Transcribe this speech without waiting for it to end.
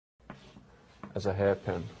as a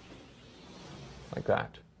hairpin, like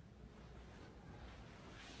that.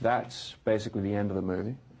 That's basically the end of the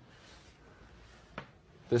movie.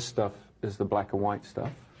 This stuff is the black and white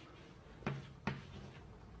stuff.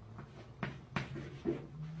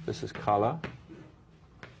 This is color.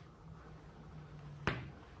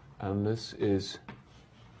 And this is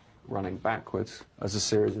running backwards as a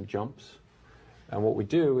series of jumps. And what we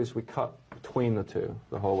do is we cut between the two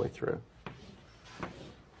the whole way through.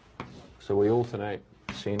 So we alternate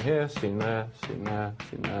scene here, scene there, scene there,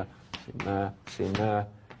 scene there, scene there, scene there,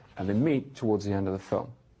 and they meet towards the end of the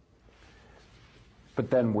film. But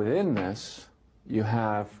then within this, you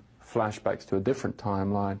have flashbacks to a different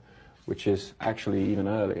timeline, which is actually even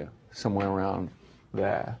earlier, somewhere around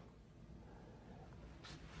there.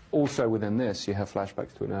 Also within this, you have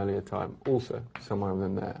flashbacks to an earlier time, also somewhere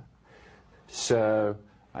within there. So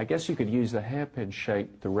I guess you could use the hairpin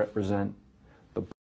shape to represent